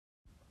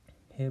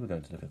Here we're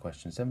going to look at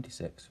question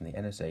 76 from the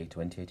NSAA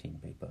 2018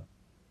 paper.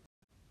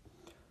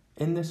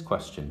 In this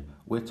question,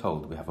 we're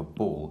told we have a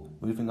ball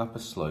moving up a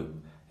slope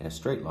in a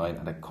straight line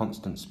at a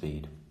constant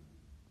speed.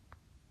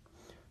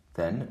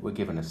 Then we're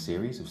given a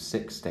series of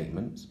 6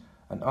 statements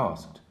and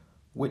asked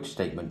which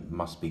statement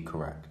must be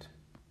correct.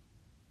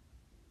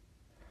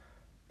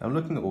 Now,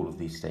 looking at all of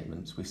these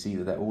statements, we see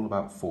that they're all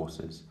about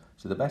forces,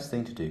 so the best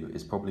thing to do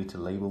is probably to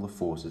label the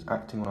forces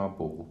acting on our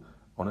ball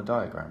on a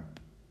diagram.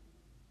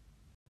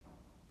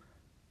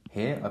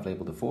 Here I've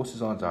labelled the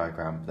forces on a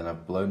diagram, but then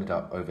I've blown it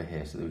up over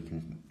here so that we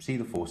can see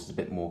the forces a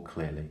bit more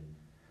clearly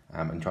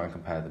and try and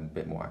compare them a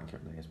bit more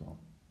accurately as well.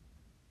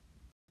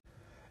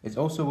 It's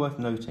also worth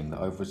noting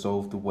that I've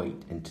resolved the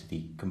weight into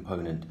the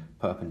component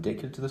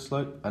perpendicular to the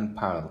slope and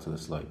parallel to the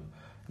slope.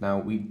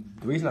 Now, the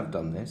reason I've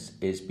done this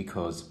is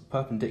because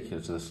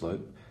perpendicular to the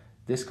slope,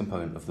 this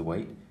component of the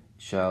weight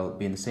shall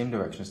be in the same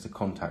direction as the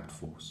contact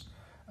force,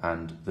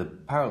 and the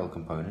parallel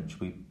component should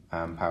be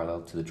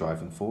parallel to the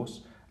driving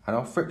force and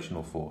our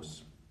frictional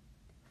force.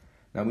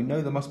 Now, we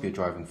know there must be a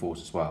driving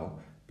force as well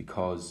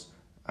because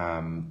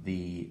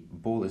the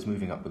ball is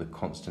moving up with a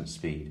constant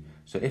speed.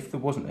 So if there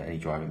wasn't any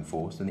driving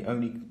force, then the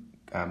only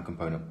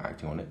component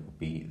acting on it would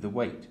be the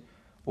weight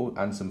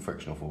and some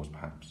frictional force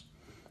perhaps.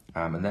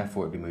 And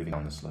therefore it would be moving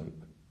on the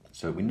slope.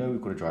 So we know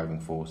we've got a driving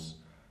force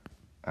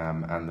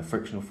and the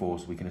frictional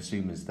force we can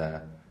assume is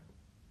there.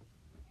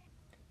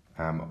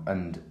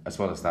 And as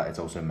well as that, it's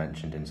also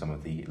mentioned in some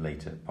of the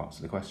later parts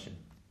of the question.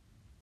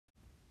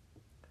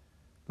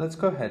 Let's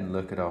go ahead and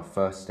look at our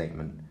first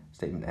statement,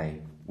 statement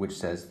A, which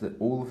says that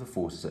all of the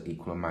forces are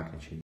equal in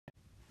magnitude.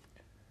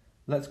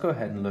 Let's go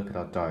ahead and look at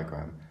our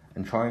diagram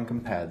and try and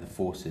compare the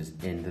forces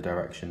in the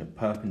direction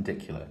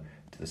perpendicular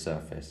to the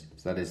surface.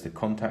 So that is the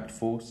contact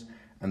force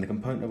and the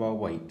component of our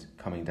weight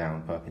coming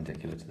down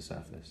perpendicular to the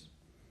surface.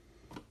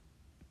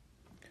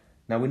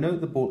 Now, we know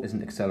the ball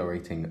isn't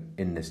accelerating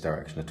in this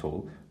direction at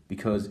all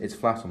because it's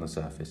flat on the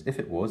surface. If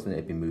it was, then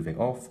it'd be moving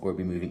off or it'd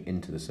be moving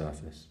into the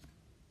surface.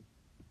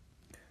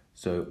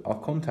 So our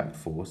contact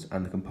force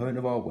and the component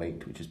of our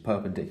weight, which is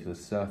perpendicular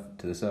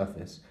to the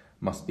surface,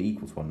 must be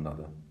equal to one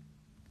another.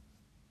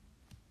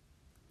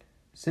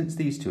 Since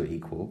these two are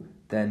equal,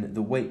 then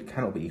the weight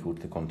cannot be equal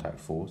to the contact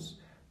force,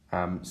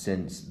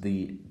 since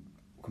the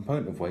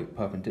component of weight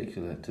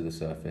perpendicular to the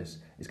surface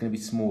is going to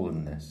be smaller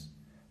than this.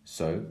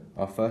 So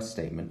our first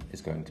statement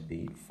is going to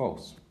be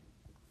false.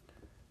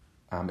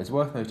 It's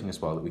worth noting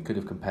as well that we could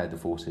have compared the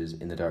forces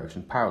in the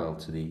direction parallel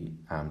to the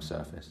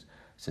surface,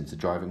 since the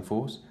driving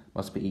force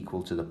must be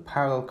equal to the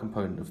parallel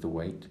component of the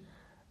weight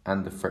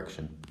and the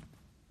friction,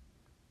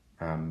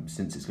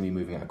 since it's going to be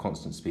moving at a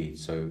constant speed.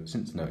 So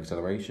since no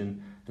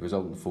acceleration, the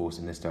resultant force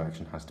in this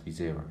direction has to be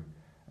 0,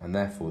 and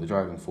therefore the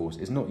driving force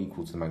is not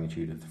equal to the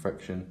magnitude of the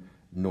friction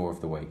nor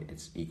of the weight.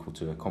 It's equal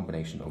to a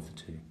combination of the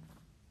two.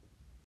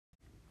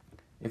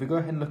 If we go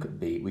ahead and look at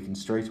B, we can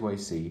straight away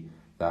see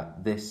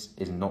that this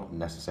is not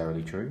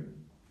necessarily true.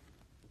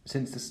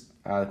 Since this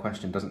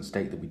question doesn't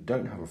state that we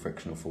don't have a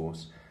frictional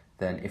force,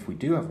 then if we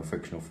do have a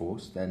frictional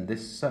force, then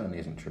this certainly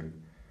isn't true.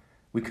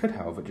 We could,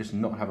 however, just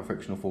not have a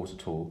frictional force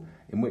at all,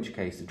 in which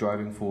case the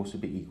driving force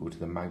would be equal to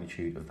the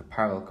magnitude of the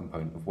parallel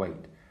component of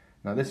weight.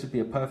 Now, this would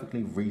be a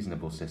perfectly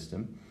reasonable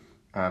system.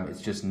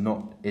 It just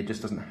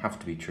doesn't have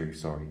to be true,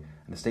 sorry.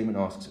 And the statement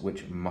asks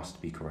which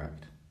must be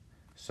correct.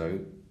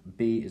 So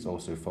B is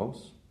also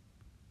false.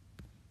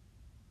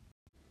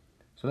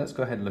 So let's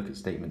go ahead and look at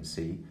statement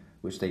C,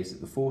 which states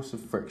that the force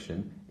of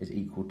friction is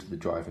equal to the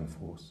driving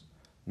force.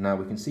 Now,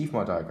 we can see from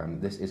our diagram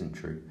that this isn't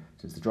true,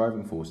 since the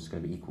driving force is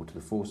going to be equal to the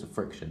force of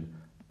friction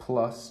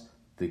plus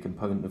the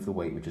component of the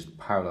weight which is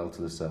parallel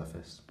to the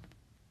surface.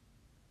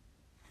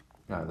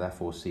 Now,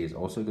 therefore, C is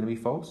also going to be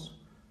false.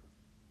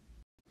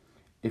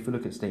 If we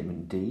look at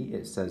statement D,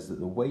 it says that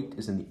the weight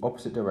is in the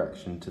opposite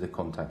direction to the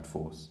contact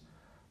force.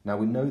 Now,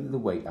 we know that the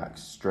weight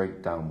acts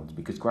straight downwards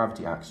because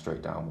gravity acts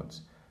straight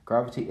downwards.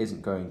 Gravity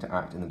isn't going to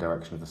act in the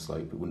direction of the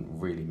slope. It wouldn't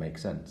really make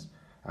sense.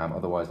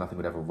 Otherwise, nothing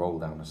would ever roll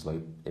down a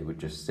slope. It would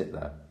just sit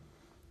there,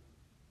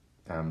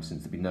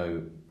 since there'd be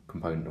no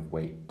component of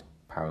weight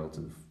parallel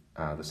to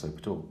the slope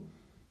at all.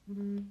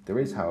 There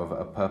is, however,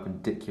 a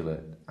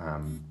perpendicular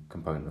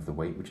component of the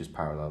weight, which is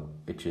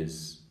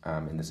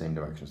in the same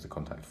direction as the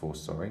contact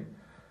force,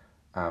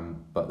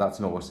 but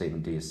that's not what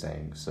statement D is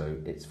saying, so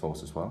it's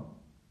false as well.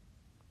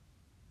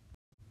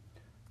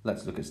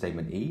 Let's look at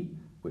statement E,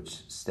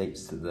 which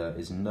states that there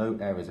is no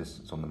air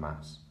resistance on the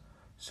mass.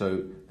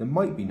 So there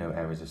might be no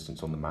air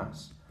resistance on the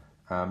mass,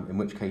 in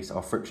which case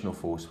our frictional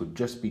force would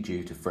just be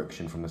due to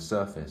friction from the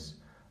surface.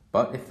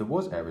 But if there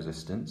was air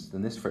resistance,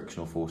 then this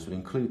frictional force would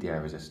include the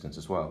air resistance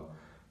as well.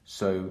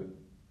 So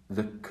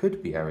there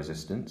could be air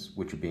resistance,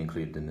 which would be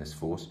included in this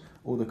force,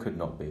 or there could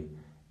not be.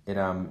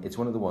 It's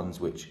one of the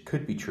ones which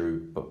could be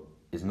true, but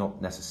is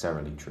not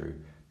necessarily true.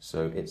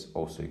 So it's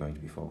also going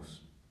to be false.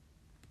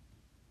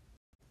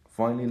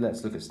 Finally,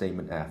 let's look at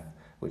statement F,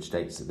 which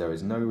states that there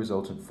is no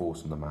resultant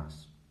force on the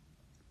mass.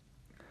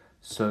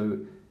 So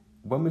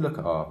when we look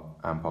at our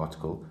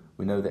particle,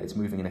 we know that it's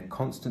moving in a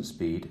constant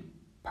speed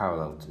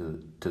parallel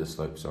to the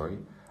slope,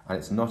 and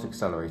it's not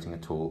accelerating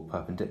at all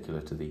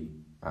perpendicular to the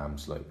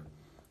slope.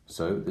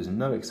 So there's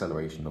no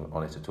acceleration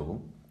on it at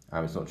all.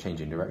 It's not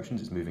changing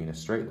directions, it's moving in a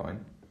straight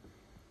line.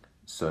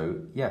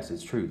 So yes,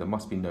 it's true, there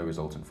must be no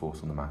resultant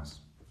force on the mass.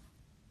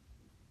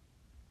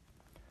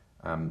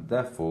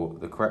 Therefore,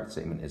 the correct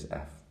statement is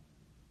F.